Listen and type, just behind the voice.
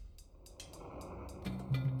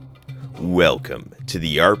Welcome to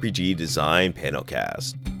the RPG Design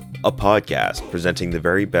Panelcast, a podcast presenting the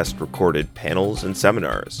very best recorded panels and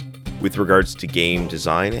seminars with regards to game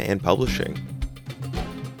design and publishing.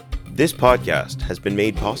 This podcast has been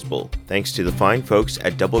made possible thanks to the fine folks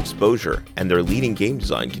at Double Exposure and their leading game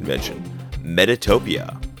design convention,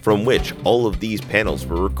 Metatopia, from which all of these panels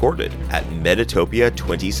were recorded at Metatopia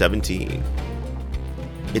 2017.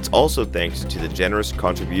 It's also thanks to the generous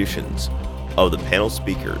contributions of the panel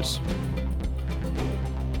speakers.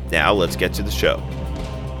 Now let's get to the show.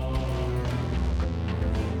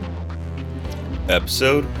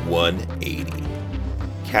 Episode 180.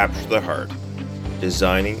 Capture the Heart.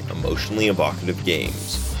 Designing emotionally evocative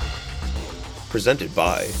games. Presented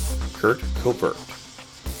by Kurt Covert.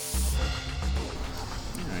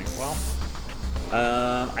 Alright, well,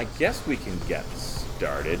 I guess we can get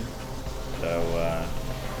started. So,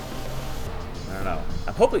 I don't know.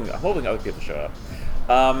 I'm hoping other people show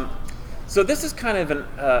up. So this is kind of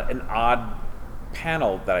an odd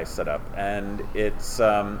panel that I set up, and it's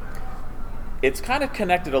kind of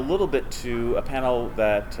connected a little bit to a panel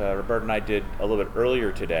that Roberta and I did a little bit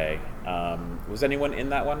earlier today. Was anyone in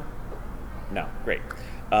that one? No, great.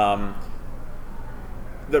 The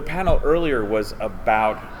panel earlier was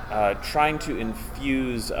about trying to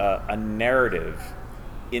infuse a narrative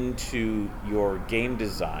into your game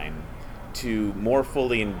design to more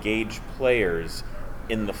fully engage players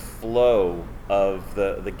in the flow of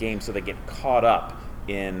the game, so they get caught up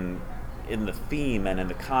in the theme and in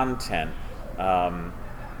the content.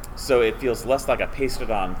 So it feels less like a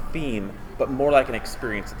pasted on theme, but more like an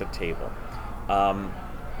experience at the table.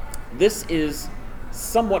 This is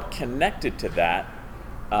somewhat connected to that,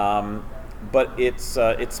 but it's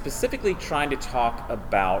specifically trying to talk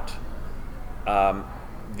about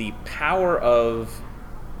the power of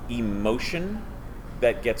emotion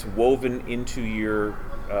that gets woven into your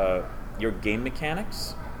game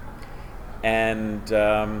mechanics. And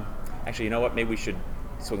actually, you know what? Maybe we should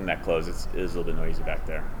swing that closed. It is a little bit noisy back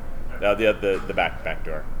there. The back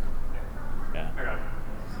door. Yeah.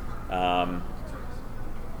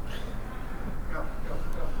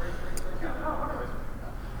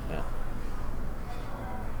 Yeah.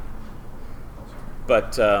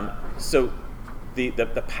 But so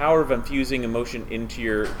the power of infusing emotion into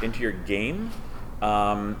your game,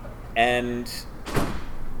 and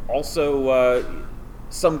also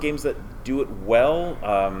some games that do it well.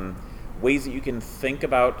 Ways that you can think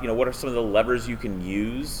about, what are some of the levers you can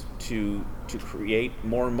use to create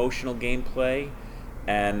more emotional gameplay,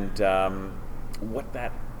 and what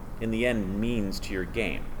that in the end means to your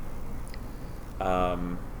game.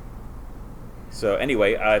 So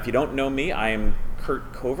anyway, if you don't know me, I am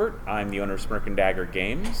Kurt Covert. I'm the owner of Smirk and Dagger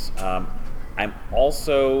Games. I'm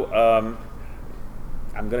also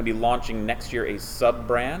I'm going to be launching next year a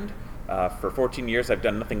sub-brand. For 14 years, I've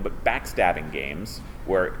done nothing but backstabbing games,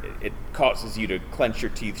 where it causes you to clench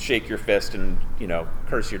your teeth, shake your fist, and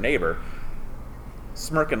curse your neighbor.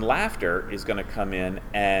 Smirk and Laughter is going to come in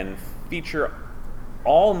and feature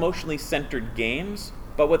all emotionally centered games,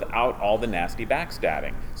 but without all the nasty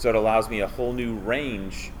backstabbing. So it allows me a whole new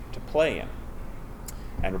range to play in.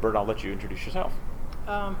 And Roberta, I'll let you introduce yourself.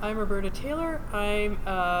 I'm Roberta Taylor. I'm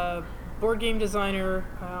a board game designer.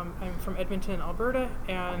 I'm from Edmonton, Alberta,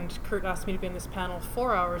 and Kurt asked me to be in this panel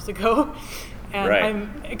 4 hours ago, and right.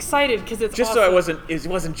 I'm excited because it's just awesome. So it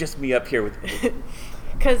wasn't just me up here with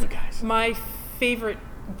because my favorite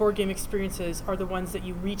board game experiences are the ones that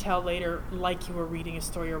you retell later like you were reading a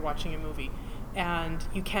story or watching a movie, and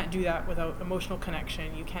you can't do that without emotional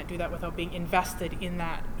connection. You can't do that without being invested in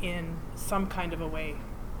that in some kind of a way.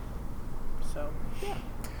 So yeah.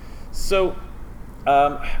 So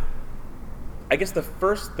I guess the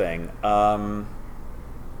first thing, let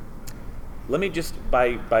me just,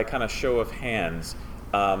 by kind of show of hands,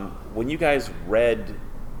 when you guys read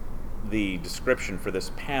the description for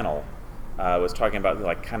this panel, was talking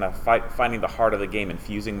about kind of finding the heart of the game,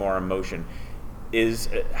 infusing more emotion, is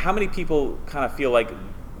how many people kind of feel like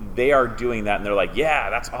they are doing that and they're like, yeah,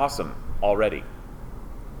 that's awesome already?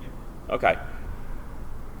 Okay.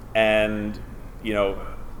 And,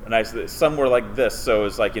 some were like this, so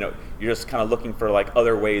it's like, you're just kind of looking for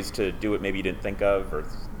other ways to do it maybe you didn't think of, or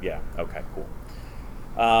yeah, okay, cool.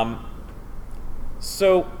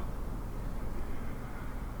 So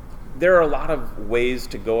there are a lot of ways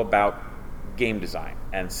to go about game design,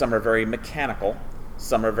 and some are very mechanical,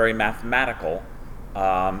 some are very mathematical,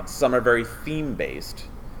 some are very theme-based,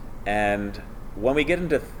 and when we get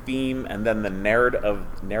into theme and then the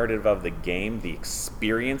narrative of the game, the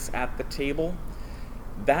experience at the table,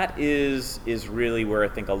 that is really where I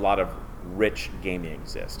think a lot of rich gaming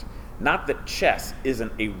exists. Not that chess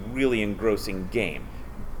isn't a really engrossing game.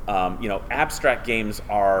 Abstract games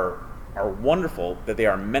are wonderful, that they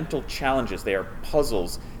are mental challenges, they are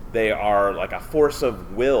puzzles, they are like a force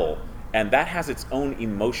of will, and that has its own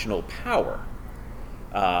emotional power.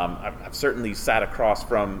 I've certainly sat across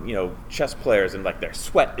from chess players and like their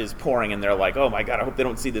sweat is pouring and they're like, oh my god, I hope they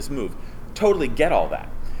don't see this move. Totally get all that.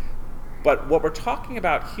 But what we're talking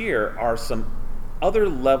about here are some other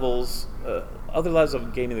levels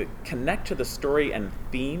of gaming that connect to the story and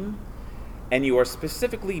theme, and you are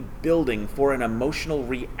specifically building for an emotional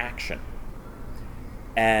reaction.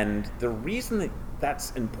 And the reason that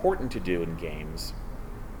that's important to do in games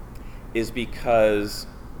is because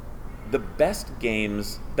the best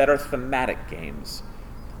games that are thematic games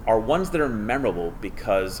are ones that are memorable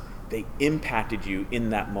because they impacted you in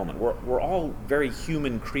that moment. We're all very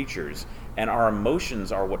human creatures, and our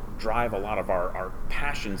emotions are what drive a lot of our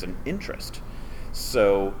passions and interest.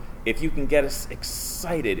 So if you can get us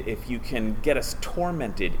excited, if you can get us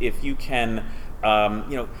tormented, if you can,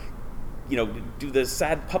 do the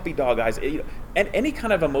sad puppy dog eyes, and any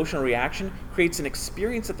kind of emotional reaction creates an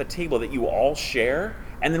experience at the table that you all share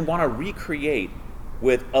and then want to recreate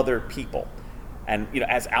with other people. And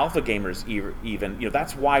as alpha gamers, even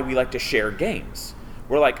that's why we like to share games.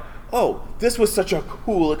 We're like, oh, this was such a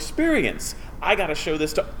cool experience. I got to show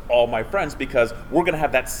this to all my friends because we're going to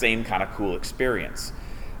have that same kind of cool experience.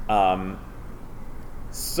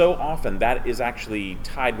 So often that is actually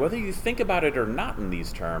tied, whether you think about it or not in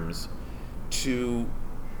these terms, to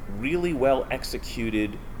really well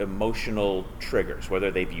executed emotional triggers,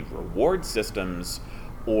 whether they be reward systems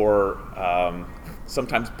or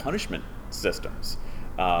sometimes punishment systems.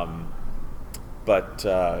 But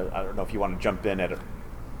I don't know if you want to jump in at it.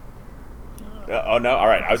 Oh no! All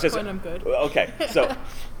right, I was just. I'm good. Okay, so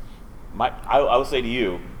I will say to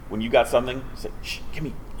you, when you got something, say, "Shh, give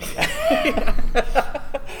me."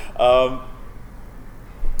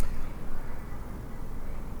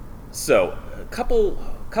 So a couple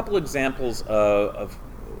examples of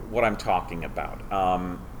what I'm talking about.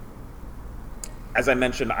 As I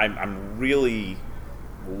mentioned, I'm really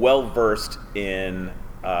well versed in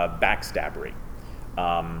backstabbery.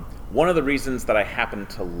 One of the reasons that I happen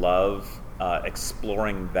to love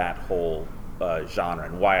exploring that whole genre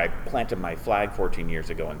and why I planted my flag 14 years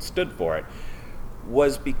ago and stood for it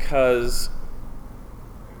was because,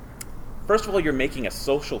 first of all, you're making a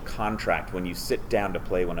social contract when you sit down to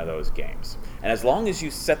play one of those games. And as long as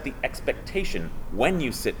you set the expectation when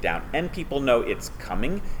you sit down and people know it's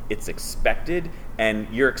coming, it's expected, and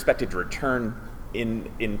you're expected to return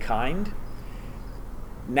in kind,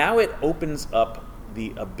 now it opens up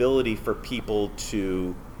the ability for people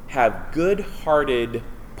to have good-hearted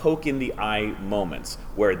poke-in-the-eye moments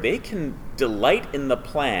where they can delight in the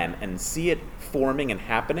plan and see it forming and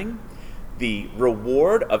happening, the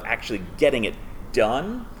reward of actually getting it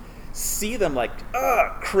done, see them like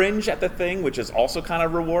cringe at the thing, which is also kind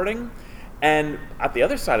of rewarding. And at the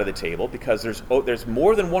other side of the table, because there's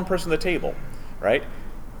more than one person at the table, right?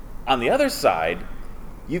 On the other side,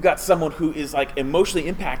 you've got someone who is like emotionally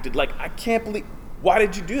impacted, like, I can't believe, why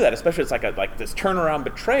did you do that? Especially it's like this turnaround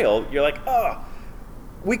betrayal. You're like,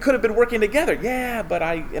 we could have been working together. Yeah, but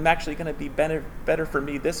I am actually going to be better for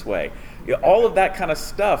me this way. All of that kind of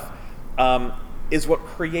stuff is what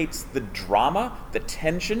creates the drama, the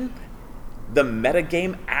tension, the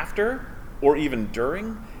metagame after, or even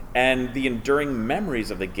during, and the enduring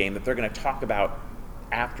memories of the game that they're going to talk about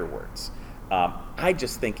afterwards. I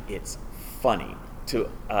just think it's funny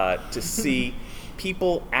to see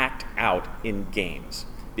people act out in games,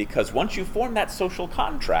 because once you form that social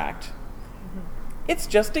contract, it's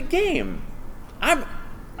just a game.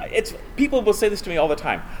 People will say this to me all the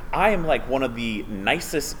time. I am like one of the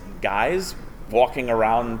nicest guys walking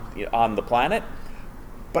around on the planet,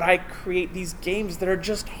 but I create these games that are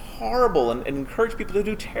just horrible and encourage people to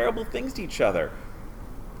do terrible things to each other.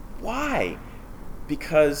 Why?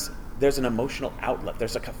 Because there's an emotional outlet.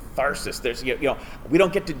 There's a catharsis. There's we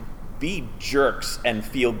don't get to be jerks and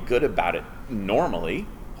feel good about it normally,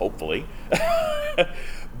 hopefully,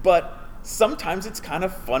 but sometimes it's kind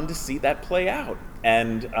of fun to see that play out.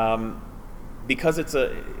 And because it's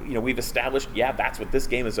we've established, that's what this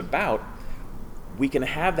game is about, we can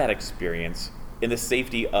have that experience in the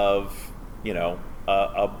safety of,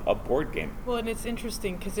 a board game. Well, and it's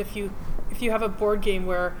interesting because if you have a board game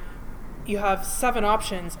where you have 7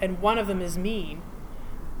 options and one of them is mean,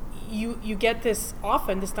 you get this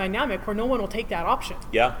dynamic where no one will take that option.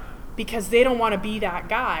 Yeah. Because they don't want to be that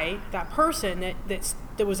guy, that person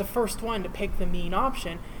that was the first one to pick the mean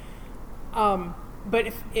option.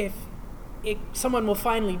 But if someone will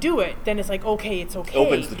finally do it, then it's like, okay, it's okay.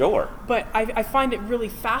 Opens the door. But I find it really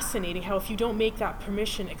fascinating how if you don't make that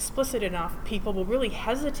permission explicit enough, people will really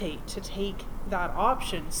hesitate to take that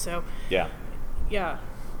option. So Yeah.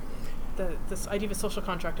 This idea of a social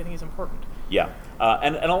contract, I think, is important. Yeah,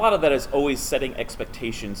 and a lot of that is always setting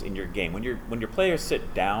expectations in your game. When your players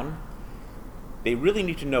sit down, they really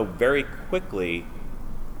need to know very quickly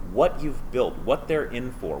what you've built, what they're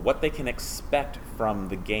in for, what they can expect from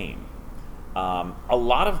the game. A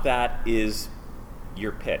lot of that is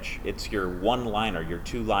your pitch. It's your one-liner, your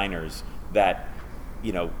two-liners that,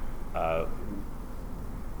 I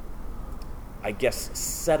guess,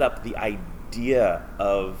 set up the idea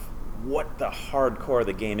of what the hardcore of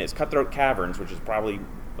the game is. Cutthroat Caverns, which is probably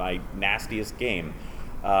my nastiest game,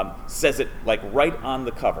 says it like right on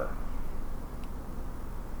the cover.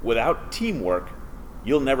 Without teamwork,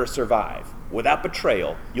 you'll never survive. Without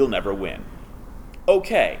betrayal, you'll never win.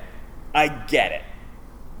 Okay, I get it.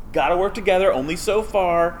 Gotta work together only so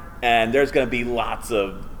far, and there's gonna be lots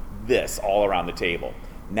of this all around the table.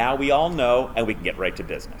 Now we all know, and we can get right to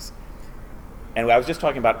business. And I was just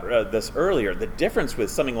talking about this earlier, the difference with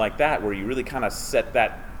something like that, where you really kind of set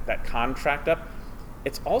that contract up,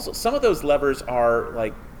 it's also, some of those levers are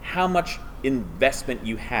like how much investment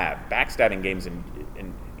you have. Backstabbing games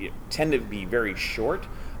tend to be very short,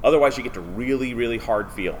 otherwise you get to really, really hard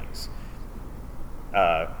feelings.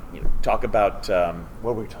 Talk about,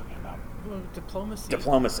 what were we talking about?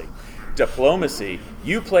 Diplomacy.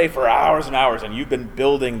 You play for hours and hours, and you've been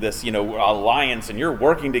building this, alliance, and you're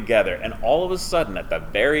working together, and all of a sudden, at the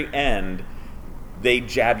very end, they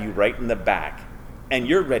jab you right in the back, and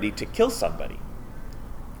you're ready to kill somebody.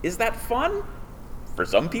 Is that fun? For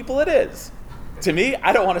some people, it is. To me,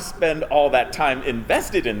 I don't want to spend all that time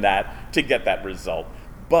invested in that to get that result.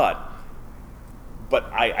 But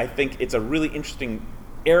I think it's a really interesting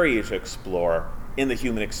area to explore in the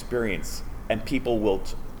human experience, and people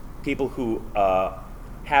who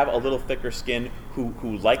have a little thicker skin,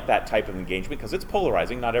 who like that type of engagement, because it's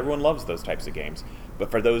polarizing. Not everyone loves those types of games, but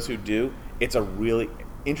for those who do, it's a really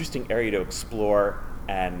interesting area to explore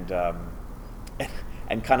and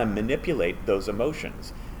kind of manipulate those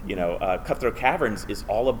emotions. Cutthroat Caverns is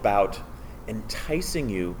all about enticing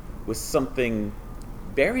you with something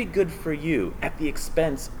very good for you at the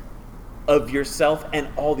expense of yourself and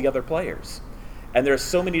all the other players. And there are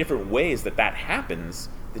so many different ways that happens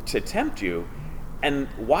to tempt you, and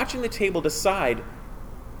watching the table decide,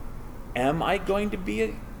 am I going to be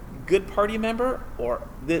a good party member, or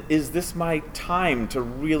is this my time to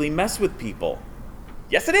really mess with people?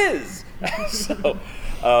 Yes, it is! So,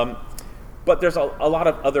 but there's a lot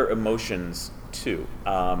of other emotions, too.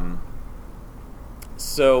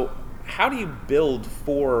 So how do you build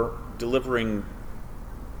for delivering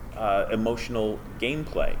emotional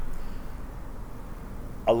gameplay?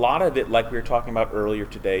 A lot of it, like we were talking about earlier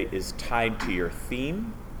today, is tied to your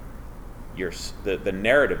theme, the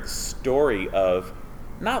narrative, the story of,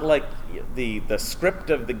 not like the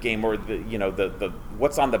script of the game or the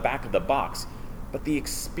what's on the back of the box, but the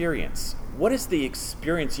experience. What is the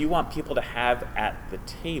experience you want people to have at the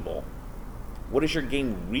table? What is your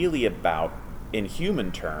game really about in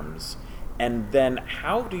human terms? And then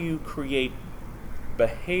how do you create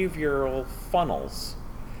behavioral funnels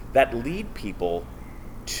that lead people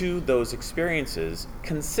to those experiences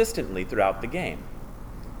consistently throughout the game?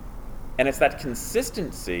 And it's that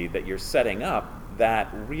consistency that you're setting up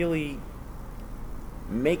that really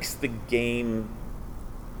makes the game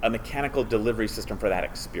a mechanical delivery system for that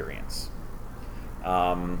experience.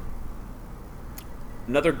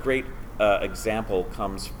 Another great example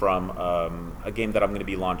comes from a game that I'm going to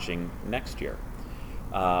be launching next year.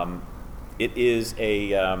 It is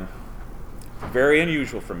very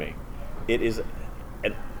unusual for me. It is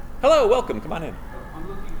hello, welcome, come on in. I'm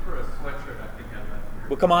looking for a sweatshirt I can have that here.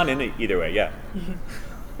 Well, come on in either way, yeah.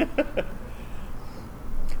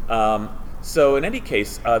 So in any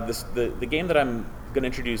case, the game that I'm going to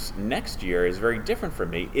introduce next year is very different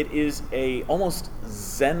from me. It is a almost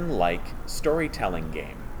Zen-like storytelling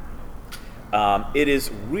game. It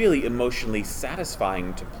is really emotionally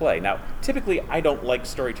satisfying to play. Now, typically, I don't like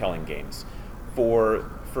storytelling games for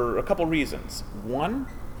a couple reasons. One,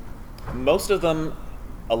 most of them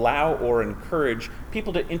allow or encourage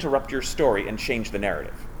people to interrupt your story and change the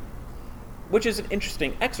narrative, which is an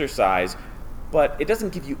interesting exercise, but it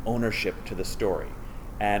doesn't give you ownership to the story.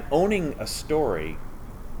 And owning a story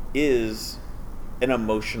is an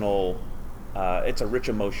emotional, it's a rich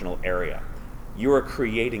emotional area. You are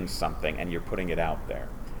creating something and you're putting it out there.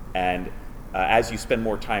 And as you spend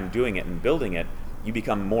more time doing it and building it, you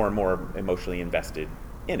become more and more emotionally invested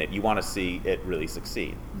in it. You want to see it really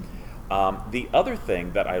succeed. The other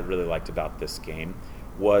thing that I really liked about this game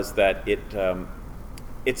was that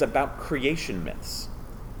it's about creation myths.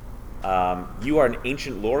 You are an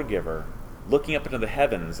ancient lore giver looking up into the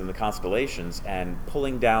heavens and the constellations and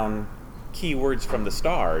pulling down keywords from the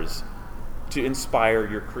stars to inspire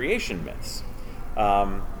your creation myths.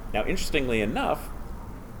 Now, interestingly enough,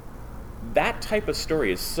 that type of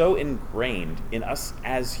story is so ingrained in us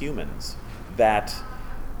as humans that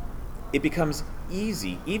it becomes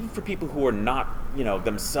easy, even for people who are not,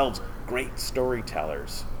 themselves great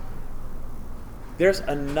storytellers. There's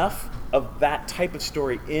enough of that type of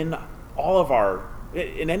story in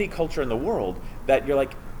in any culture in the world that you're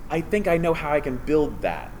like, I think I know how I can build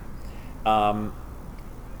that. And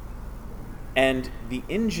the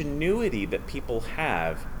ingenuity that people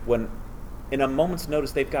have when, in a moment's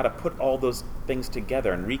notice, they've got to put all those things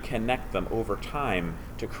together and reconnect them over time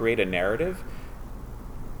to create a narrative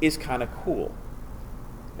is kind of cool.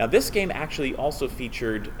 Now, this game actually also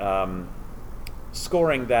featured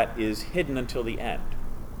scoring that is hidden until the end.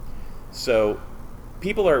 So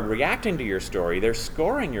people are reacting to your story, they're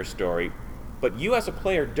scoring your story, but you as a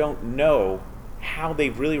player don't know how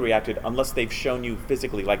they've really reacted unless they've shown you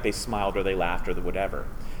physically, like they smiled or they laughed or whatever.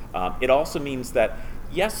 It also means that,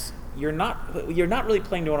 yes, you're not really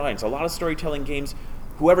playing to an audience. A lot of storytelling games,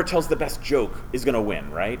 whoever tells the best joke is going to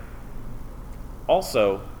win, right?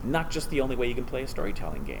 Also, not just the only way you can play a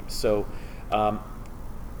storytelling game. So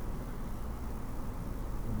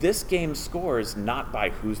this game scores not by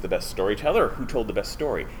who's the best storyteller or who told the best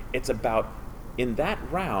story. It's about, in that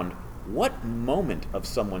round, what moment of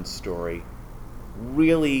someone's story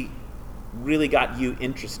really got you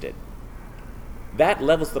interested. That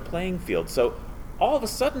levels the playing field. So all of a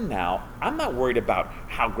sudden now, I'm not worried about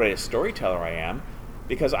how great a storyteller I am,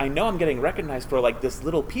 because I know I'm getting recognized for like this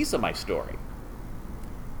little piece of my story.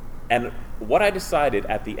 And what I decided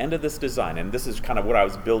at the end of this design, and this is kind of what I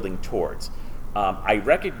was building towards, I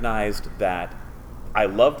recognized that I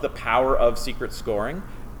loved the power of secret scoring,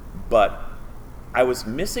 but I was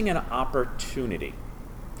missing an opportunity,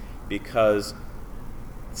 because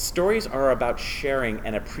stories are about sharing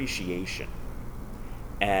an appreciation.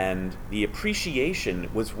 And the appreciation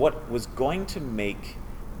was what was going to make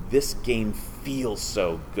this game feel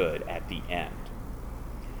so good at the end.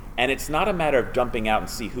 And it's not a matter of dumping out and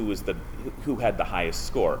see who had the highest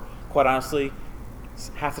score. Quite honestly,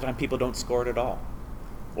 half the time people don't score it at all,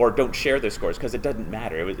 or don't share their scores, because it doesn't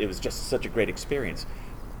matter. It was just such a great experience.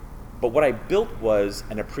 But what I built was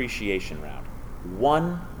an appreciation round.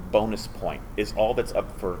 1 bonus point is all that's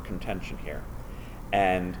up for contention here.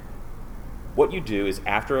 And what you do is,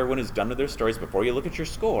 after everyone is done with their stories, before you look at your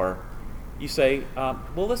score, you say, well,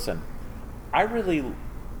 listen, I really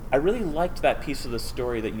liked that piece of the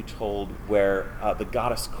story that you told where the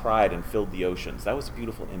goddess cried and filled the oceans. That was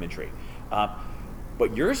beautiful imagery.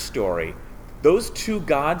 But your story, those 2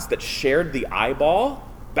 gods that shared the eyeball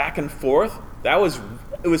back and forth,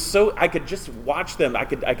 it was so, I could just watch them. I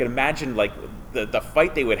could imagine like the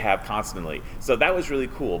fight they would have constantly. So that was really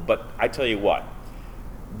cool. But I tell you what,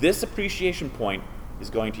 this appreciation point is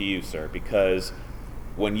going to you, sir, because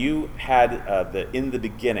when you had in the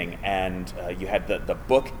beginning and you had the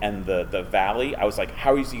book and the valley, I was like,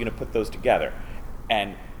 how is he going to put those together?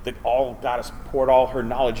 And the goddess poured all her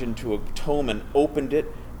knowledge into a tome and opened it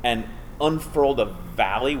and unfurled a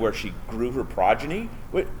valley where she grew her progeny.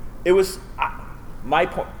 It was my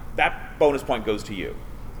point. That bonus point goes to you.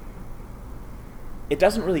 It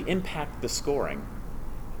doesn't really impact the scoring.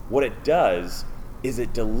 What it does is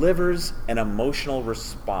it delivers an emotional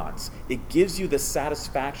response. It gives you the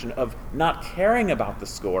satisfaction of not caring about the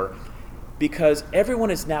score, because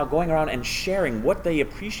everyone is now going around and sharing what they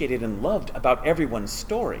appreciated and loved about everyone's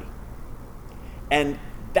story. And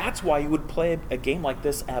that's why you would play a game like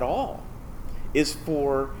this at all, is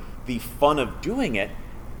for the fun of doing it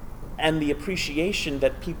and the appreciation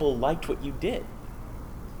that people liked what you did.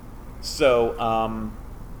 So,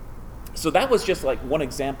 so that was just like one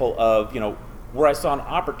example of, where I saw an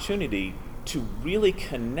opportunity to really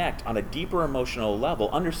connect on a deeper emotional level,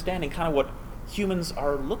 understanding kind of what humans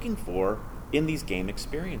are looking for in these game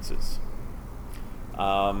experiences.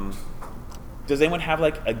 Does anyone have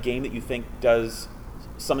like a game that you think does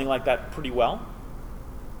something like that pretty well?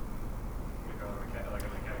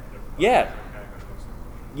 Yeah.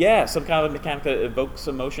 Yeah, some kind of mechanic that evokes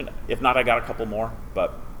emotion. If not, I got a couple more,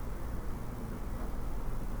 but...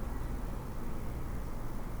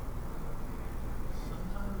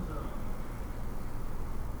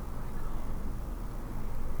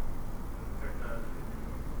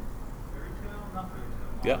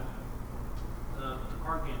 Yeah. The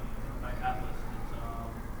card game by Atlas.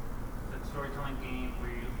 It's a storytelling game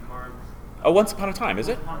where you cards. Oh, Once Upon a Time, is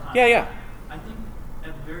it? Once Upon a Time. Yeah. I think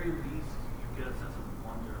at the very least you get a sense of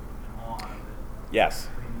wonder and awe out of it. Yes.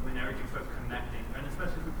 When everything starts connecting, and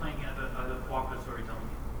especially if you're playing as a cooperative storytelling.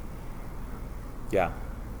 Yeah.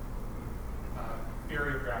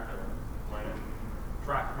 Fury of Dracula.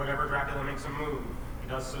 Whenever Dracula makes a move, he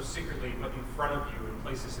does so secretly, but in front of you, and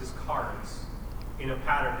places his cards in a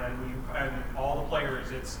pattern, and all the players,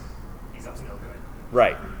 he's up to no good.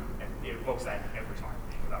 Right. And it evokes that every time,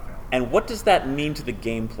 without fail. And what does that mean to the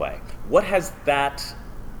gameplay? What has that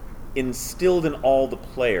instilled in all the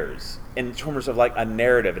players in terms of like a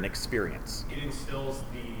narrative and experience? It instills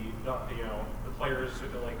the players who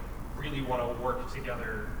really want to work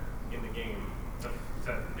together in the game.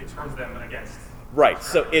 It turns them against. Right.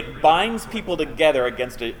 So it binds people together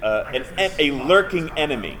against a lurking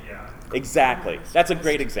enemy. Yeah. Exactly. That's a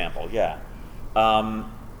great example. Yeah.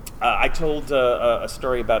 I told a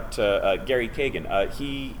story about Gary Kagan.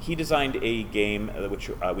 He designed a game which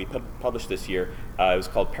we published this year. It was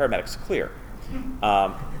called Paramedics Clear.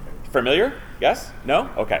 Familiar? Yes? No?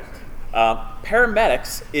 Okay.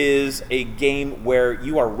 Paramedics is a game where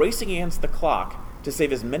you are racing against the clock to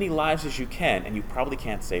save as many lives as you can, and you probably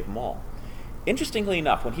can't save them all. Interestingly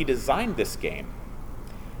enough, when he designed this game,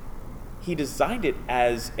 he designed it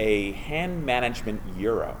as a hand management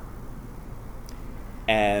Euro.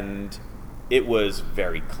 And it was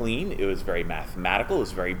very clean, it was very mathematical, it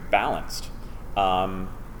was very balanced. But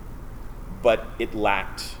it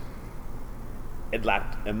lacked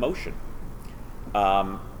emotion.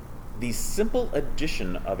 The simple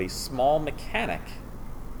addition of a small mechanic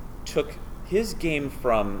took his game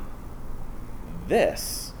from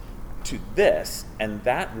this to this, and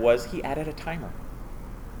that was he added a timer.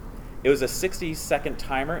 It was a 60-second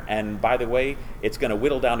timer, and by the way, it's going to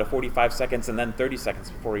whittle down to 45 seconds and then 30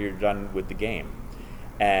 seconds before you're done with the game.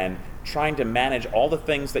 And trying to manage all the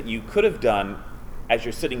things that you could have done as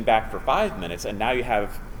you're sitting back for 5 minutes, and now you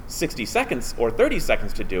have 60 seconds or 30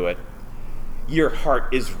 seconds to do it, your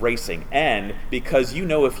heart is racing. And because you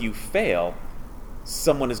know if you fail,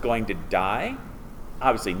 someone is going to die.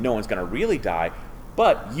 Obviously, no one's going to really die,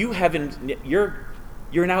 but you're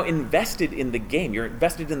now invested in the game. You're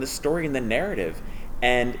invested in the story and the narrative.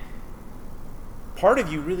 And part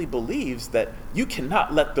of you really believes that you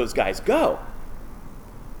cannot let those guys go.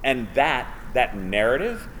 And that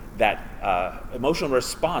narrative, that emotional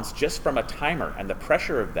response just from a timer and the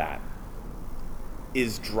pressure of that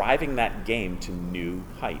is driving that game to new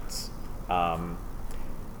heights.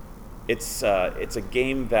 It's a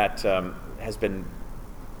game that has been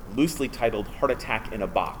loosely titled Heart Attack in a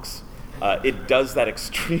Box. It does that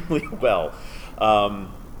extremely well.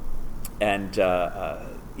 And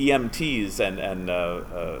EMTs and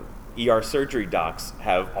ER surgery docs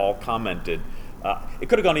have all commented. It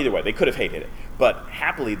could have gone either way. They could have hated it. But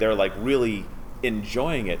happily, they're like really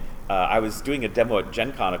enjoying it. I was doing a demo at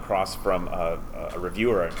Gen Con across from a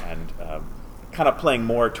reviewer and kind of playing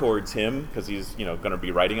more towards him because he's going to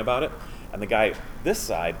be writing about it. And the guy this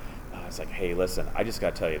side, it's like, hey, listen, I just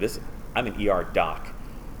got to tell you this. I'm an ER doc.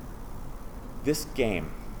 This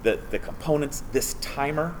game, the components, this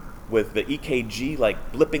timer with the EKG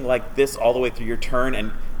like blipping like this all the way through your turn,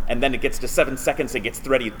 and then it gets to 7 seconds, it gets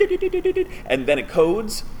ready, and then it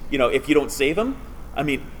codes. If you don't save them, I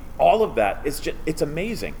mean, all of that is it's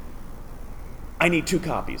amazing. I need 2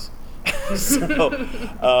 copies.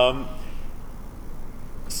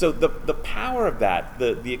 So the power of that,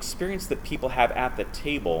 the experience that people have at the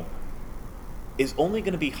table, is only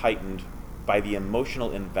going to be heightened by the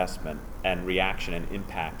emotional investment and reaction and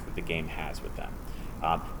impact that the game has with them.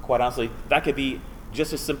 Quite honestly, that could be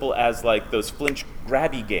just as simple as like those flinch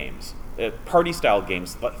grabby games, party-style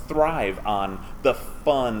games that thrive on the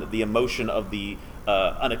fun, the emotion of the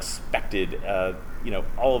unexpected,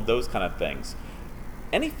 all of those kind of things.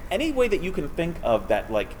 Any way that you can think of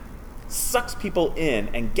that, like, sucks people in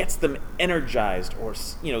and gets them energized or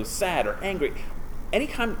sad or angry.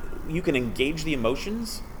 Anytime you can engage the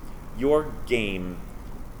emotions, your game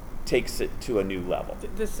takes it to a new level.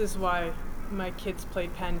 This is why my kids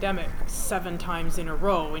played Pandemic 7 times in a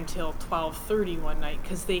row until 12:30 one night,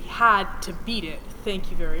 because they had to beat it. Thank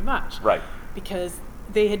you very much. Right. Because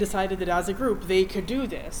they had decided that as a group they could do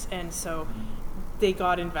this, and so they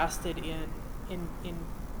got invested in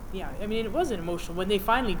yeah. I mean, it wasn't emotional. When they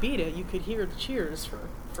finally beat it, you could hear the cheers for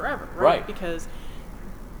forever, right? Because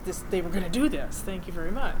they were going to do this. Thank you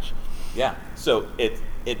very much. Yeah. So it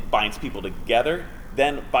binds people together.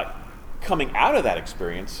 Then by coming out of that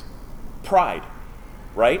experience, pride,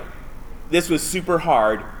 right? This was super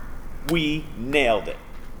hard. We nailed it.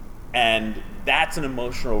 And that's an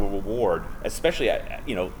emotional reward, especially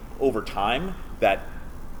over time, that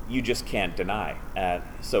you just can't deny.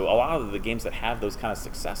 So a lot of the games that have those kind of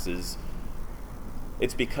successes,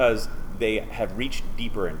 it's because they have reached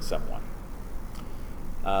deeper in someone.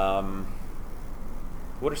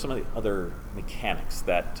 What are some of the other mechanics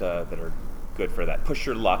that are good for that? Push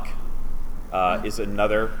your luck is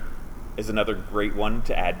another great one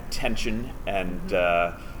to add tension, and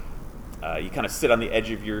you kind of sit on the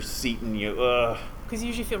edge of your seat and you. Because you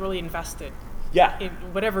usually feel really invested. Yeah. In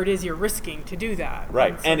whatever it is you're risking to do that.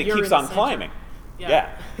 Right, so and it you're keeps in the on center. climbing.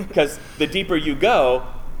 Yeah. Because the deeper you go,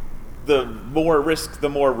 the more risk, the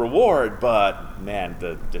more reward. But man,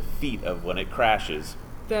 the defeat of when it crashes.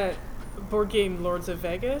 The board game Lords of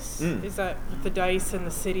Vegas is that with the dice and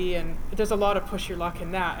the city, and there's a lot of push your luck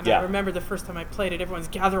in that. And Yeah. I remember the first time I played it, everyone's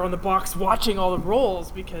gathered on the box watching all the rolls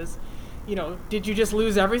because, did you just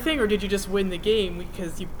lose everything or did you just win the game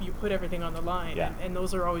because you put everything on the line? Yeah. And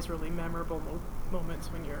those are always really memorable moments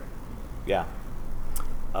when you're. Yeah.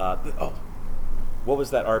 What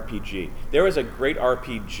was that RPG? There was a great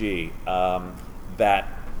RPG that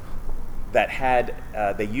had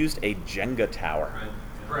they used a Jenga tower.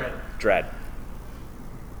 Dread.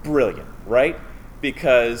 Brilliant, right?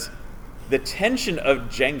 Because the tension of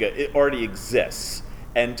Jenga, it already exists,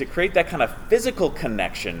 and to create that kind of physical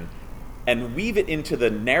connection and weave it into the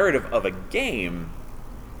narrative of a game,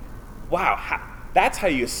 wow, that's how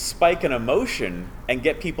you spike an emotion and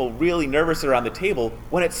get people really nervous around the table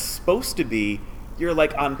when it's supposed to be you're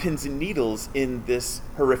like on pins and needles in this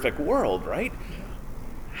horrific world, right?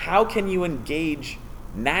 How can you engage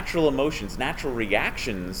natural emotions, natural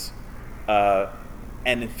reactions, and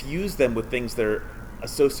infuse them with things that are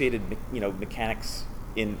associated, mechanics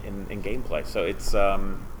in gameplay? So it's.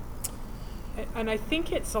 And I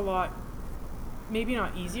think it's a lot, maybe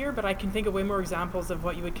not easier, but I can think of way more examples of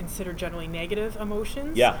what you would consider generally negative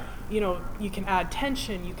emotions. Yeah. You can add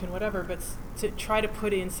tension, you can whatever, but to try to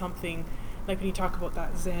put in something like when you talk about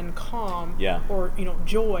that Zen calm, Yeah. or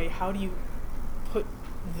joy, how do you put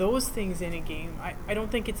those things in a game? I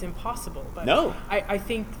don't think it's impossible, but No. I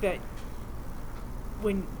think that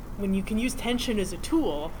when you can use tension as a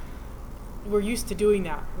tool, we're used to doing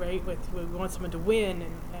that, right? We want someone to win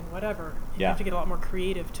and whatever. And you Yeah. have to get a lot more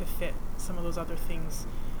creative to fit some of those other things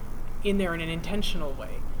in there in an intentional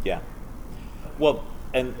way. Yeah. Well,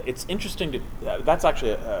 and it's interesting to. That's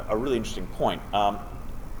actually a really interesting point.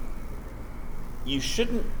 You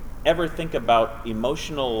shouldn't ever think about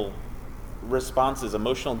emotional responses,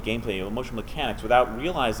 emotional gameplay, emotional mechanics without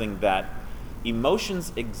realizing that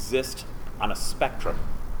emotions exist on a spectrum,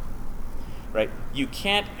 right? You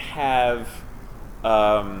can't have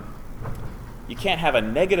a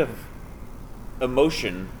negative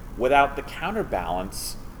emotion without the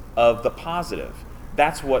counterbalance of the positive.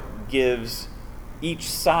 That's what gives each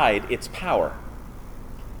side its power.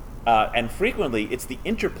 And frequently, it's the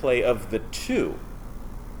interplay of the two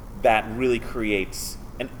that really creates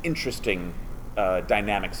an interesting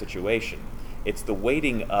dynamic situation. It's the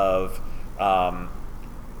weighting of,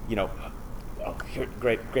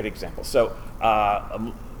 great example. So,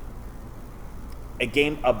 a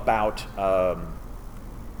game about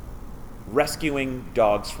rescuing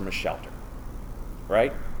dogs from a shelter,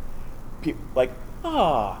 right?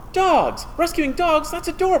 Dogs! Rescuing dogs, that's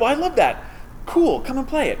adorable, I love that. Cool, come and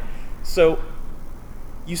play it. So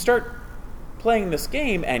you start playing this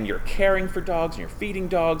game and you're caring for dogs and you're feeding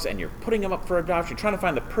dogs and you're putting them up for adoption, trying to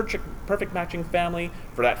find the perfect matching family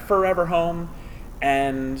for that forever home.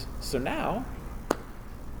 And so now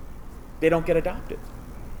they don't get adopted.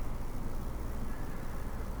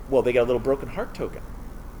 Well, they get a little broken heart token.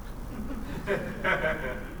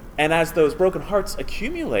 And as those broken hearts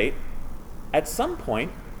accumulate, at some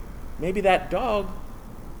point, maybe that dog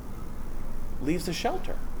leaves the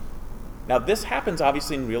shelter. Now, this happens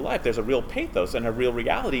obviously in real life. There's a real pathos and a real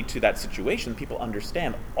reality to that situation people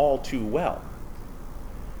understand all too well.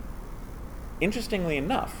 Interestingly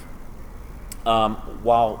enough,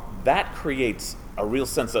 while that creates a real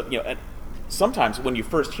sense of, and sometimes when you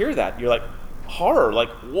first hear that, you're like, horror, like,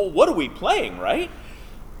 well, what are we playing, right?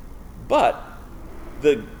 But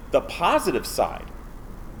the positive side,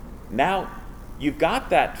 now you've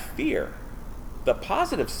got that fear. The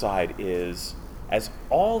positive side is, as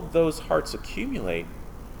all those hearts accumulate,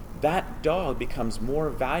 that dog becomes more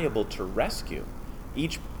valuable to rescue.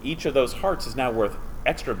 Each of those hearts is now worth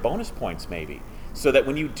extra bonus points maybe. So that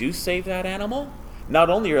when you do save that animal, not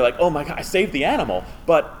only you're like, oh my god, I saved the animal,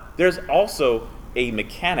 but there's also a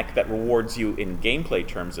mechanic that rewards you in gameplay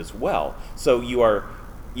terms as well. So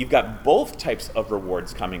you've got both types of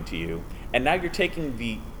rewards coming to you, and now you're taking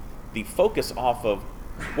the focus off of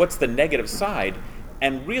what's the negative side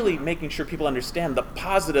and really making sure people understand the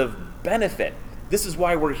positive benefit this is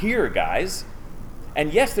why we're here, guys.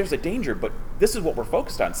 And yes, there's a danger, but this is what we're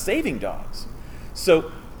focused on, saving dogs.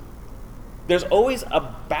 So there's always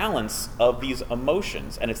a balance of these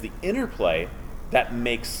emotions, and it's the interplay that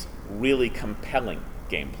makes really compelling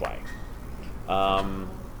gameplay.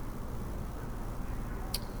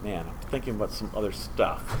 Man, I'm thinking about some other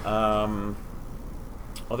stuff. Other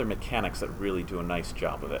mechanics that really do a nice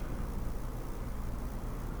job of it.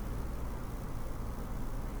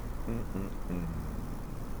 I'm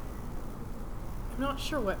not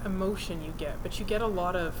sure what emotion you get, but you get a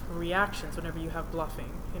lot of reactions whenever you have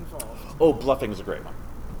bluffing involved. Oh, bluffing is a great one.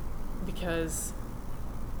 Because,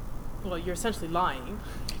 well, you're essentially lying.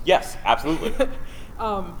 Yes, absolutely.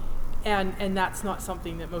 And that's not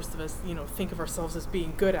something that most of us, think of ourselves as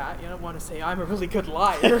being good at. You don't want to say, I'm a really good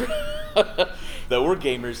liar. Though we're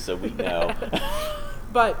gamers, so we know.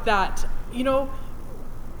 But that,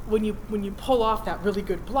 when you pull off that really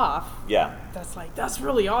good bluff, Yeah. that's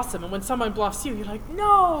really awesome. And when someone bluffs you, you're like,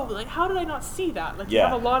 no, how did I not see that? You Yeah.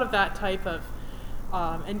 have a lot of that type of,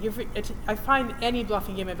 I find any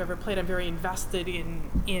bluffing game I've ever played, I'm very invested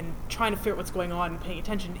in trying to figure out what's going on and paying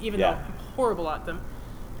attention, even Yeah. though I'm horrible at them.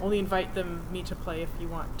 Only invite me to play if you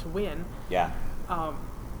want to win. Yeah.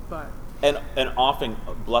 But And often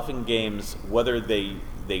bluffing games, whether they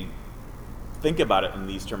think about it in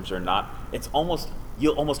these terms or not,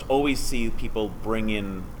 you'll almost always see people bring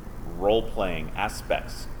in role-playing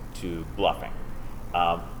aspects to bluffing.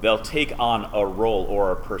 They'll take on a role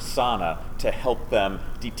or a persona to help them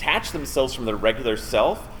detach themselves from their regular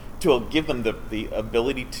self, to give them the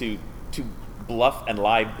ability to bluff and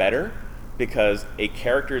lie better, because a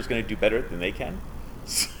character is going to do better than they can.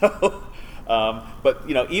 So, but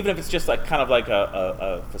even if it's just kind of like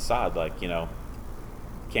a facade,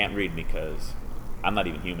 can't read me because I'm not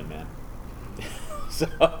even human, man. So,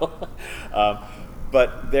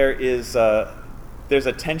 but there's a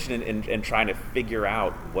tension in trying to figure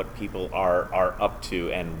out what people are up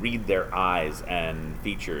to and read their eyes and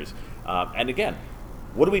features. And again,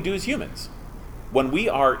 what do we do as humans? When we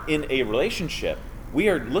are in a relationship, we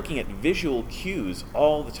are looking at visual cues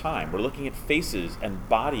all the time. We're looking at faces and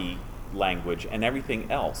body language and everything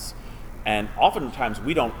else. And oftentimes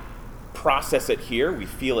we don't process it here, we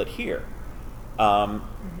feel it here.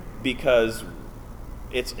 Because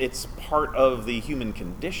it's part of the human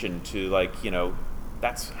condition to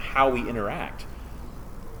that's how we interact.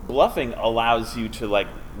 Bluffing allows you to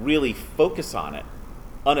really focus on it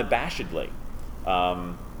unabashedly.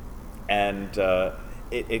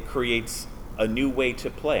 It creates a new way to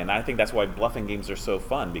play, and I think that's why bluffing games are so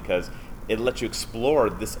fun, because it lets you explore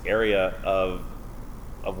this area of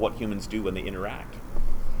what humans do when they interact.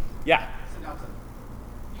 Yeah. So now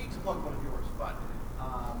hate to plug one of yours, but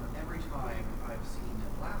every time I've seen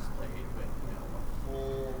Last played with a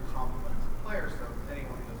full complement of players, so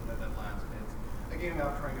anyone who doesn't know that Last, it's a game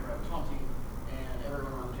about trying to grab a taunting, and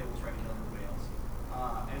everyone around the table is trying to kill the whales,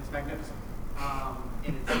 and it's magnificent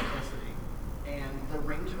in its simplicity. And the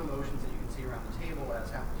range of emotions that you can see around the table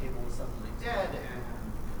as half the table is suddenly dead and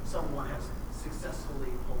someone has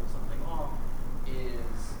successfully pulled something off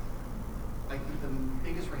is, I think, the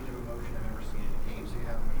biggest range of emotion I've ever seen in a game. So you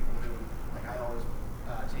have people who, I always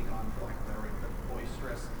take on, for lack of a better word, the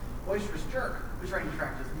boisterous jerk who's trying to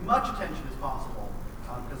attract as much attention as possible,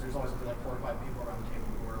 because there's always going to be 4 or 5 people around the table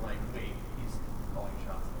who are like, wait, he's calling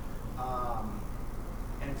shots.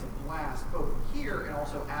 And it's a blast, both here and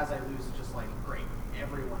also as I lose, it's just great,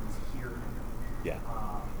 everyone's here now. Yeah.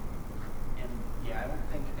 And I don't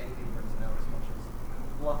think anything brings it out as much as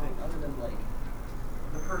bluffing, other than the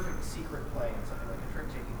perfect secret play in something like a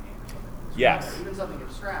trick-taking game or something. Yes. Or even something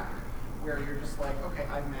abstract, where you're just okay,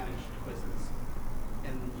 I've managed quizzes,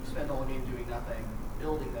 and you spend all game doing nothing,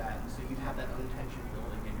 building that, and so you have that unintentional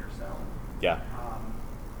building in yourself. Yeah.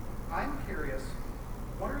 I'm curious,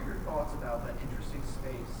 what are your thoughts about that interesting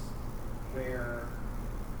space where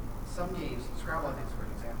some games, Scrabble I think is for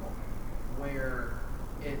an example, where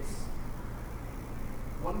it's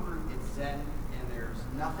one group, it's zen, and there's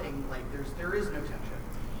nothing, there is no tension.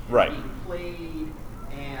 Right. It's being played,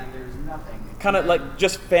 and there's nothing. Kind of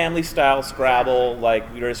just family style Scrabble,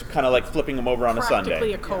 you're just kind of flipping them over on a Sunday.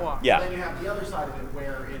 practically a co-op. Yeah. Then you have the other side of it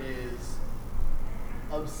where it is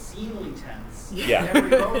obscenely tense. Yeah. And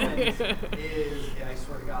every moment is, and I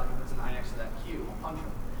swear to God, if it's an eye next to that cue, I'll punch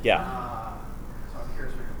him. Yeah. So I'm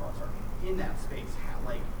curious what your thoughts are in that space.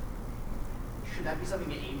 Should that be something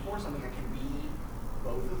to aim for, something that can be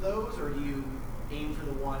both of those, or do you aim for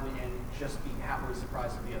the one and just be happily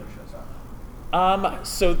surprised if the other shows up?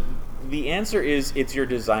 So the answer is it's your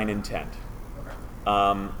design intent.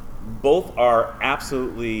 Okay. Both are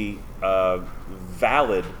absolutely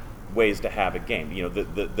valid ways to have a game. You know,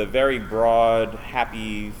 the very broad,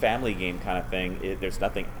 happy family game kind of thing, there's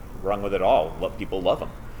nothing wrong with it at all. People love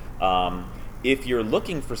them. If you're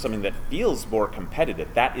looking for something that feels more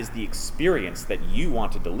competitive, that is the experience that you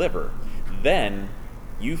want to deliver, then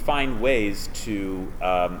you find ways to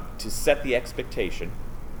set the expectation,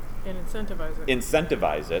 And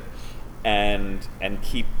incentivize it, and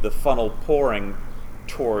keep the funnel pouring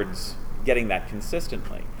towards getting that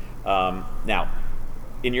consistently. Now,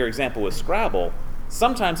 in your example with Scrabble,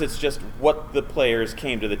 sometimes it's just what the players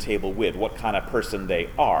came to the table with, what kind of person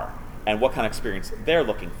they are, and what kind of experience they're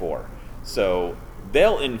looking for. So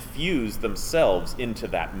they'll infuse themselves into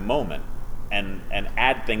that moment and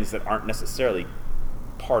add things that aren't necessarily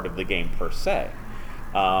part of the game per se.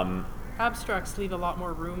 Abstracts leave a lot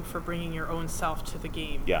more room for bringing your own self to the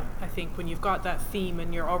game. Yeah. I think when you've got that theme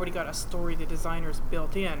and you're already got a story the designer's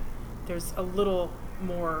built in, there's a little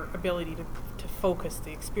more ability to focus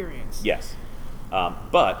the experience. Yes.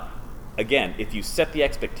 But, again, if you set the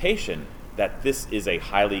expectation that this is a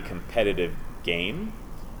highly competitive game,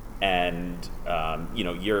 and,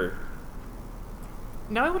 you're...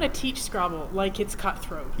 Now I want to teach Scrabble like it's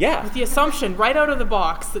cutthroat. Yeah. With the assumption right out of the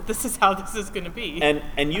box that this is how this is going to be.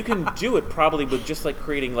 And you can do it probably with just like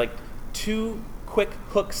creating like 2 quick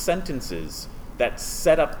hook sentences that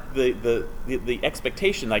set up the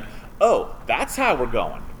expectation, like, oh, that's how we're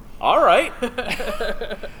going. All right.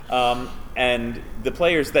 And the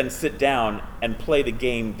players then sit down and play the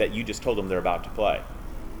game that you just told them they're about to play,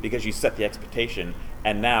 because you set the expectation.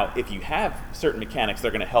 And now, if you have certain mechanics,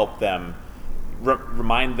 they're going to help them,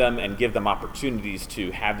 remind them, and give them opportunities to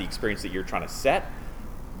have the experience that you're trying to set.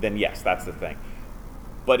 Then yes, that's the thing.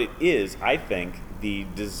 But it is, I think, the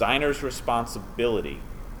designer's responsibility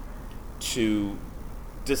to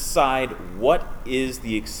decide what is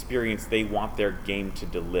the experience they want their game to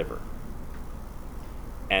deliver.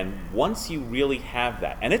 And once you really have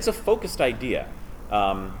that, and it's a focused idea,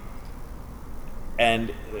 and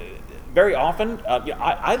very often,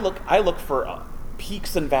 I look for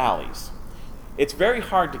peaks and valleys. It's very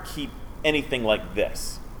hard to keep anything like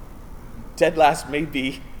this. Dead Last may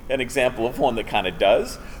be an example of one that kind of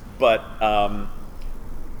does, but I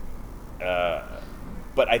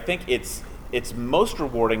think it's most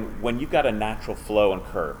rewarding when you've got a natural flow and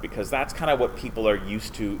curve, because that's kind of what people are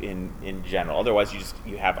used to in general. Otherwise,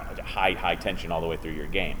 you have a high tension all the way through your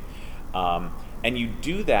game, and you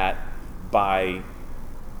do that by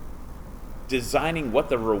designing what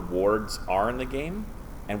the rewards are in the game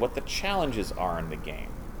and what the challenges are in the game.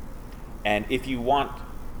 And if you want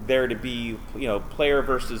there to be, player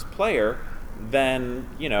versus player, then,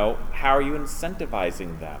 how are you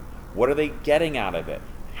incentivizing them? What are they getting out of it?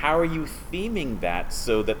 How are you theming that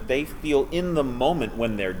so that they feel in the moment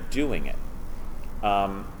when they're doing it?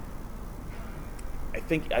 I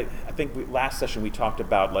think last session we talked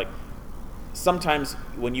about, like, sometimes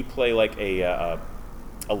when you play like a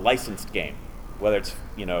licensed game, whether it's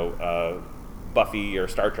Buffy or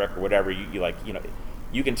Star Trek or whatever,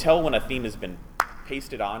 you can tell when a theme has been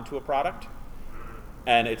pasted onto a product,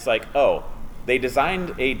 and it's like, oh, they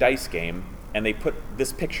designed a dice game and they put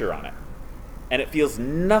this picture on it, and it feels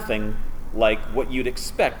nothing like what you'd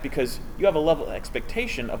expect, because you have a level of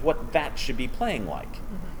expectation of what that should be playing like.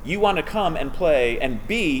 Mm-hmm. You want to come and play and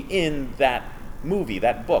be in that movie,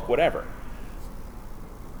 that book, whatever.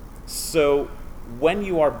 So when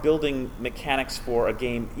you are building mechanics for a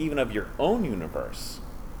game, even of your own universe,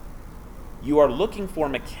 you are looking for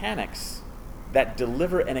mechanics that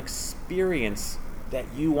deliver an experience that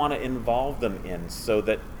you want to involve them in, so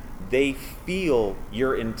that they feel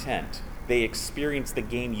your intent. They experience the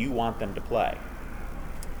game you want them to play.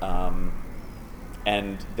 And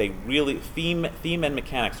they really, theme and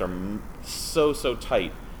mechanics are so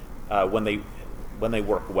tight when they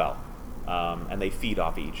work well, and they feed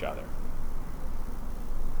off each other.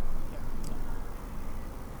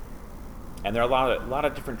 And there are a lot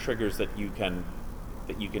of different triggers that you can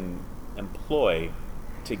employ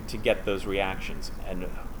to get those reactions. And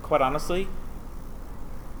quite honestly,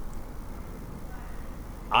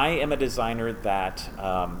 I am a designer that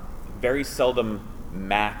very seldom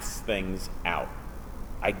maths things out.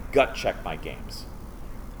 I gut check my games.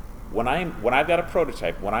 When I've got a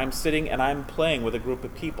prototype, when I'm sitting and I'm playing with a group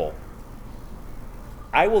of people,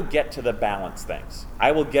 I will get to the balance things.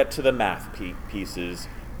 I will get to the math pieces.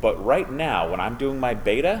 But right now, when I'm doing my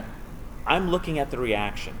beta, I'm looking at the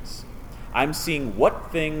reactions. I'm seeing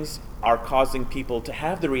what things are causing people to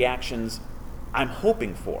have the reactions I'm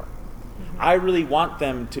hoping for. Mm-hmm. I really want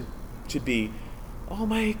them to be, oh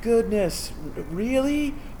my goodness,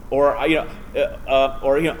 really? Or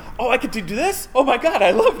oh, I get to do this? Oh my God, I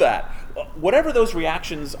love that. whatever those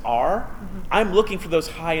reactions are, I'm looking for those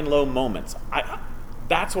high and low moments.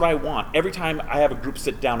 That's what I want. Every time I have a group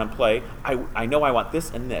sit down and play, I know I want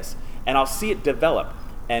this and this. And I'll see it develop.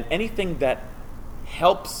 And anything that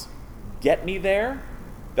helps get me there,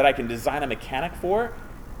 that I can design a mechanic for,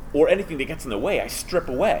 or anything that gets in the way, I strip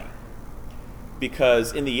away.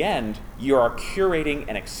 Because in the end, you are curating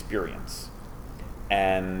an experience.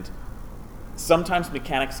 And sometimes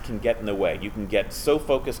mechanics can get in the way. You can get so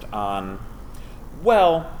focused on,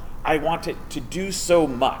 well, I want it to do so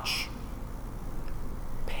much.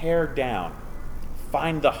 Pare down.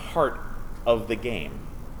 Find the heart of the game.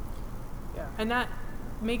 Yeah, and that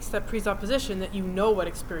makes that presupposition that you know what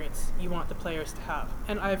experience you want the players to have.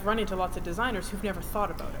 And I've run into lots of designers who've never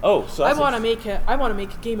thought about it. Oh, so I want to make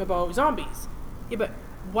a game about zombies. Yeah, but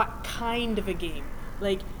what kind of a game?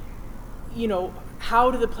 Like, you know,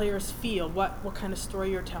 how do the players feel? What kind of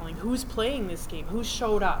story you're telling? Who's playing this game? Who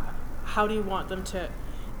showed up? How do you want them to?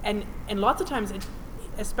 And lots of times,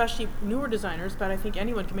 especially newer designers, but I think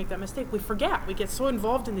anyone can make that mistake. We forget. We get so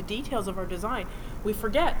involved in the details of our design, we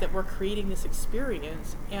forget that we're creating this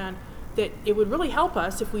experience, and that it would really help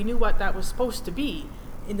us if we knew what that was supposed to be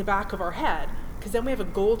in the back of our head, because then we have a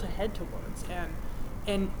goal to head towards.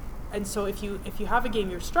 And so if you have a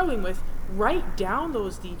game you're struggling with, write down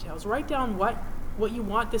those details. Write down what you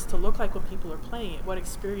want this to look like when people are playing it, what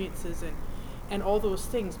experiences and all those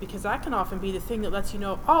things, because that can often be the thing that lets you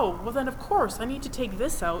know, oh, well then of course I need to take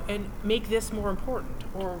this out and make this more important,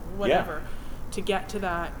 or whatever, to get to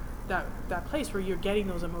that place where you're getting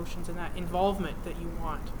those emotions and that involvement that you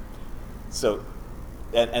want. So,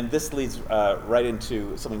 and this leads right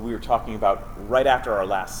into something we were talking about right after our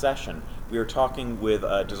last session. We were talking with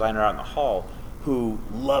a designer out in the hall who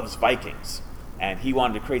loves Vikings, and he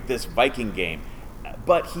wanted to create this Viking game,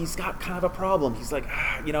 but he's got kind of a problem. He's like,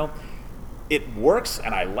 you know, it works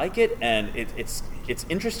and I like it and it's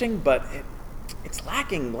interesting, but it's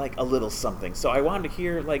lacking like a little something. So I wanted to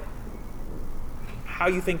hear like how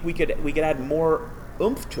you think we could add more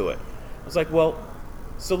oomph to it. I was like, well,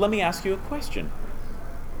 so let me ask you a question.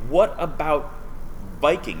 What about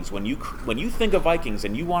Vikings? When you think of Vikings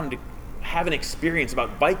and you wanted to have an experience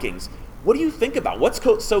about Vikings, what do you think about? What's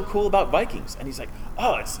so cool about Vikings? And he's like,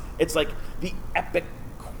 oh, it's like the epic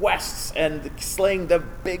quests and slaying the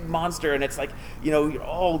big monster, and it's like, you know, you're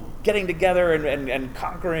all getting together and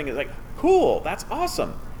conquering. It's like, cool, that's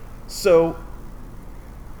awesome. So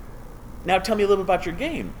now tell me a little about your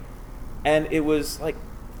game. And it was like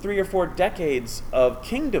 3 or 4 decades of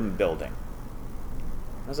kingdom building.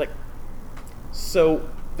 I was like, so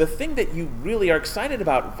the thing that you really are excited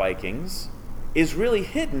about Vikings is really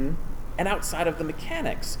hidden and outside of the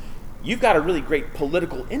mechanics. You've got a really great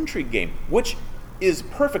political intrigue game, which is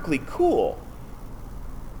perfectly cool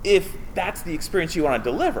if that's the experience you want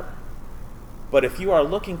to deliver. But if you are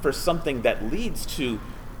looking for something that leads to,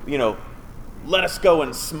 you know, let us go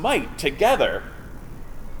and smite together,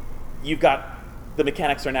 you've got the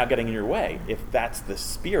mechanics are now getting in your way if that's the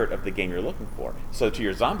spirit of the game you're looking for. So to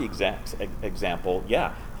your zombie example,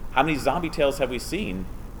 yeah, how many zombie tales have we seen?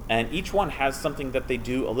 And each one has something that they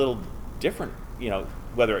do a little different, you know,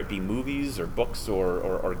 whether it be movies or books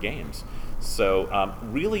or games. So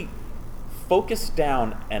really focus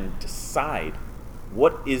down and decide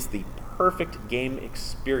what is the perfect game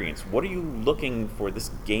experience. What are you looking for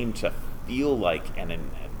this game to feel like?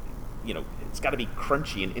 And you know, it's got to be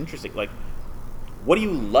crunchy and interesting. Like, what do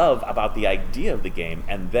you love about the idea of the game?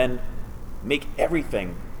 And then make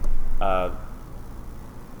everything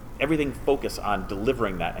focus on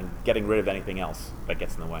delivering that and getting rid of anything else that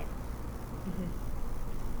gets in the way. Mm-hmm.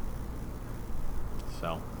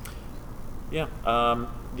 So, yeah.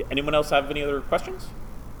 Anyone else have any other questions?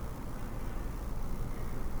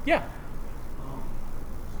 Yeah.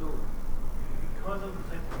 So, because of the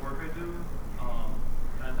type of work I do,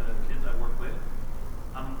 and the kids I work with,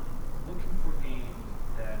 I'm looking for games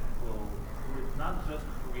that will not just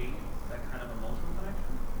create that kind of emotional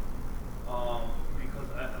connection, because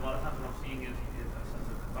a lot of times what I'm seeing is a sense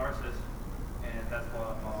of catharsis, and that's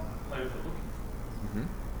what players are looking for. Mm-hmm.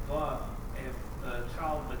 But if a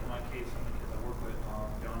child, like in my case, some of the kids I work with,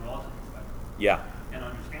 they're on the autism spectrum. Yeah. And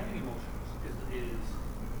understanding emotions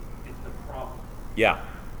is the problem. Yeah.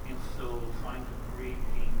 And so trying to create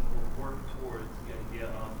games or work towards the idea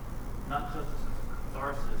of not just a sense of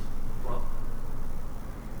catharsis, but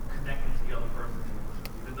connecting to the other person's emotions,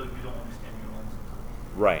 even though you don't understand your own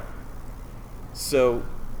sometimes. Right. So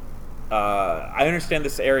I understand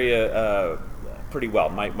this area pretty well.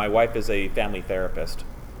 My wife is a family therapist,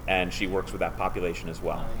 and she works with that population as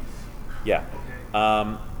well. Nice. Yeah.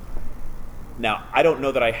 Okay. Now, I don't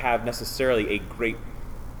know that I have necessarily a great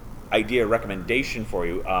idea recommendation for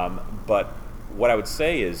you. But what I would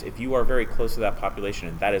say is, if you are very close to that population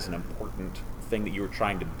and that is an important thing that you are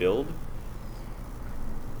trying to build,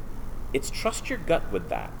 it's trust your gut with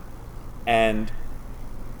that and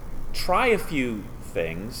try a few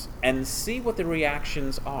things and see what the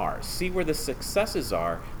reactions are, see where the successes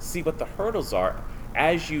are, see what the hurdles are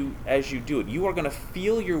as you do it. You are going to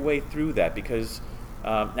feel your way through that, because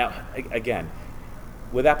now again,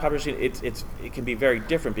 with that population, it can be very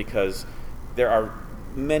different, because there are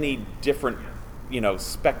many different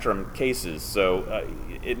spectrum cases. So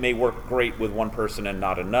it may work great with one person and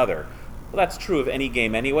not another. Well, that's true of any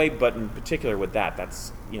game anyway, but in particular with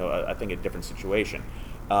that's I think a different situation.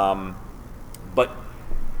 But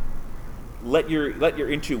let your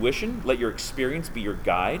intuition, let your experience be your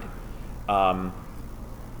guide.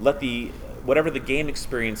 Let whatever the game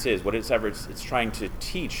experience is, whatever it's trying to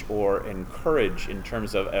teach or encourage in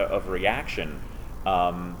terms of reaction,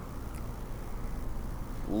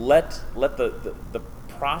 let the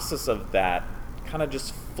process of that kind of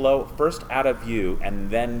just flow first out of you, and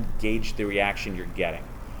then gauge the reaction you're getting,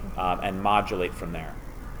 and modulate from there.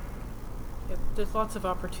 Yeah, there's lots of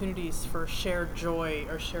opportunities for shared joy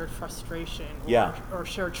or shared frustration, or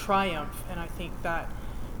shared triumph, and I think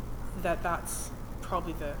that's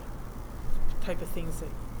probably the type of things that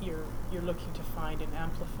you're looking to find and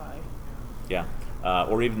amplify. Yeah,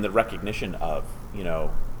 or even the recognition of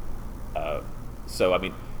so I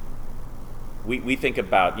mean, we think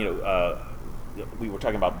about we were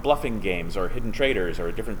talking about bluffing games or hidden traders or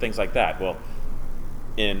different things like that. Well,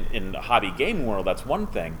 in the hobby gaming world, that's one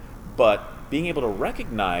thing, but being able to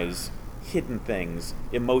recognize hidden things,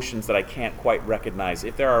 emotions that I can't quite recognize,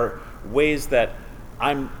 if there are ways that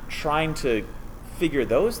I'm trying to figure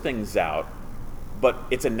those things out, but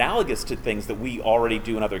it's analogous to things that we already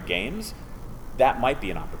do in other games, that might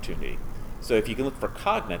be an opportunity. So if you can look for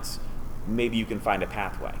cognates, maybe you can find a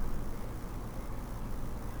pathway.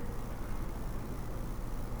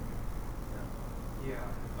 Yeah.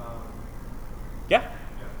 Yeah.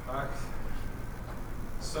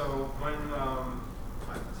 So when I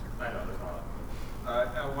know there's not.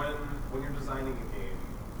 When you're designing a game,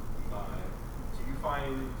 do you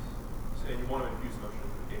find, and you want to infuse emotion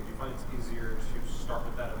into the game, do you find it's easier to start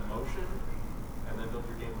with that emotion and then build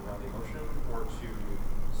your game around the emotion, or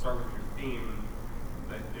to start with your theme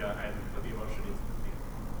and put the emotion into the theme?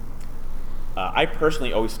 I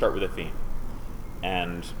personally always start with a theme,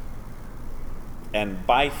 and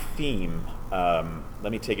by theme,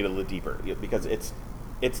 let me take it a little deeper, because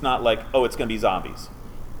it's not like, oh, it's going to be zombies,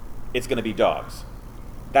 it's going to be dogs.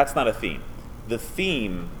 That's not a theme. The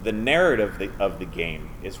theme, the narrative of the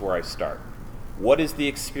game is where I start. What is the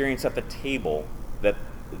experience at the table that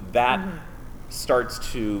starts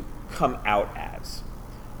to come out as?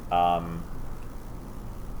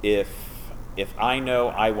 If I know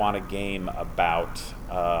I want a game about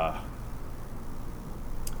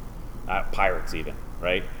pirates, even,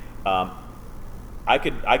 right? I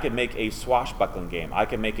could make a swashbuckling game. I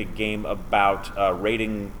could make a game about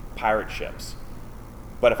raiding pirate ships.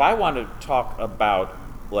 But if I want to talk about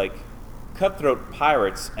like cutthroat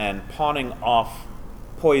pirates and pawning off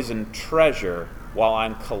poisoned treasure while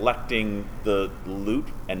I'm collecting the loot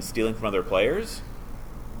and stealing from other players,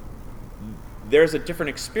 there's a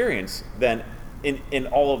different experience than in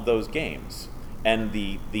all of those games. And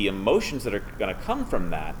the emotions that are going to come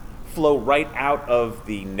from that flow right out of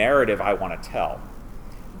the narrative I want to tell.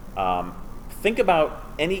 Think about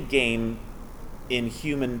any game in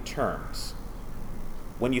human terms.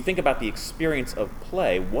 When you think about the experience of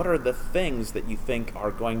play, what are the things that you think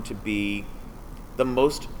are going to be the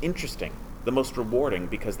most interesting, the most rewarding,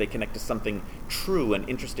 because they connect to something true and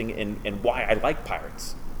interesting and why I like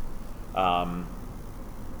pirates?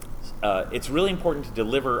 It's really important to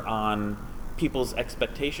deliver on people's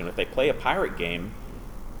expectation. If they play a pirate game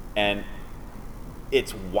and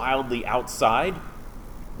it's wildly outside,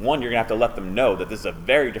 one, you're going to have to let them know that this is a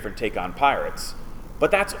very different take on pirates. But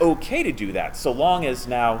that's okay to do that, so long as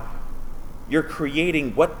now you're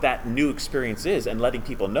creating what that new experience is and letting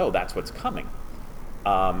people know that's what's coming.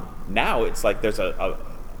 Now it's like there's a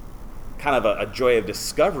kind of a joy of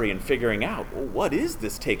discovery and figuring out, well, what is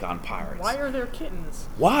this take on pirates? Why are there kittens?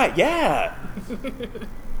 Why? Yeah.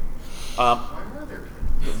 Why are there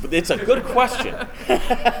kittens? It's a good question.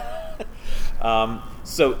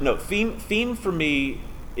 So no, theme for me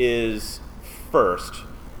is first.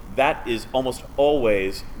 That is almost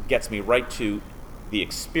always gets me right to the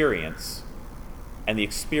experience, and the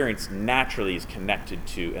experience naturally is connected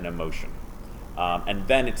to an emotion. And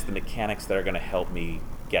then it's the mechanics that are going to help me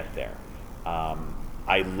get there.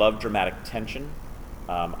 I love dramatic tension.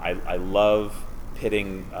 I love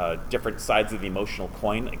pitting different sides of the emotional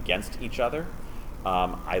coin against each other.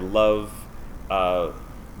 I love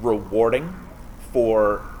rewarding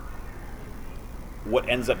for what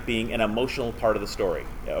ends up being an emotional part of the story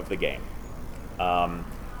of the game.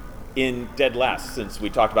 In Dead Last, since we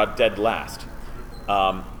talked about Dead Last,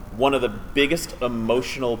 one of the biggest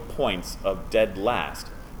emotional points of Dead Last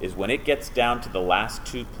is when it gets down to the last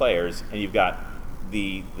 2 players and you've got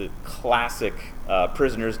the classic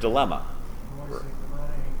prisoner's dilemma,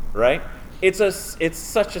 right? It's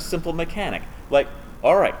such a simple mechanic. Like,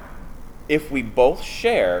 all right, if we both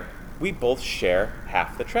share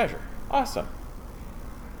half the treasure. Awesome.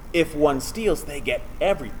 If one steals, they get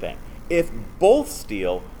everything. If both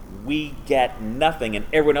steal, we get nothing and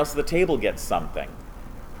everyone else at the table gets something.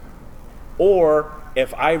 Or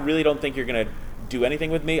if I really don't think you're going to do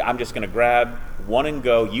anything with me, I'm just going to grab one and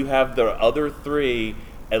go. You have the other 3,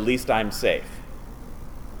 at least I'm safe.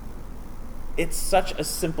 It's such a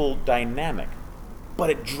simple dynamic, but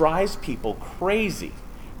it drives people crazy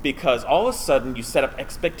because all of a sudden you set up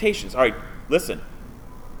expectations. All right, listen,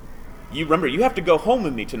 you remember you have to go home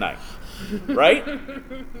with me tonight, right?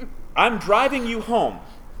 I'm driving you home,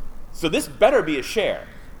 so this better be a share.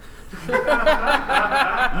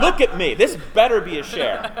 Look at me, this better be a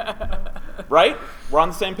share. Right? We're on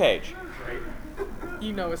the same page.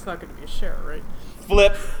 You know it's not going to be a share, right?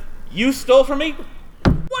 Flip, you stole from me?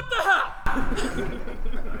 What the hell?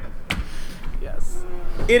 Yes.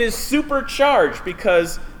 It is supercharged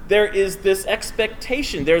because there is this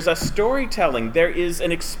expectation, there's a storytelling, there is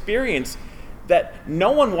an experience that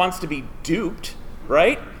no one wants to be duped,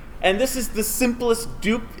 right? And this is the simplest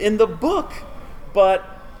dupe in the book, but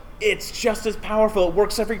it's just as powerful. It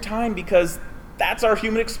works every time because that's our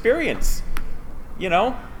human experience, you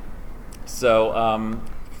know? So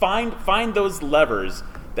find those levers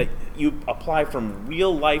that you apply from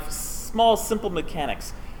real life, small, simple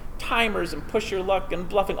mechanics, timers and push your luck and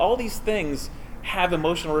bluffing. All these things have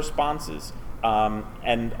emotional responses,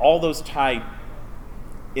 and all those tie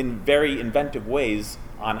in very inventive ways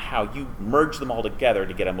on how you merge them all together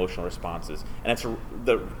to get emotional responses. And it's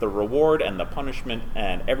the reward and the punishment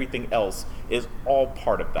and everything else is all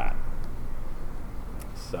part of that.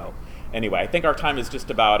 So anyway, I think our time is just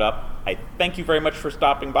about up. I thank you very much for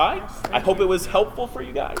stopping by. I hope it was helpful for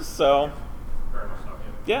you guys. So Very much so,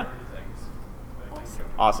 yeah, Awesome.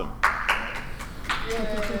 awesome.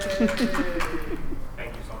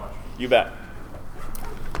 Thank you so much. You bet.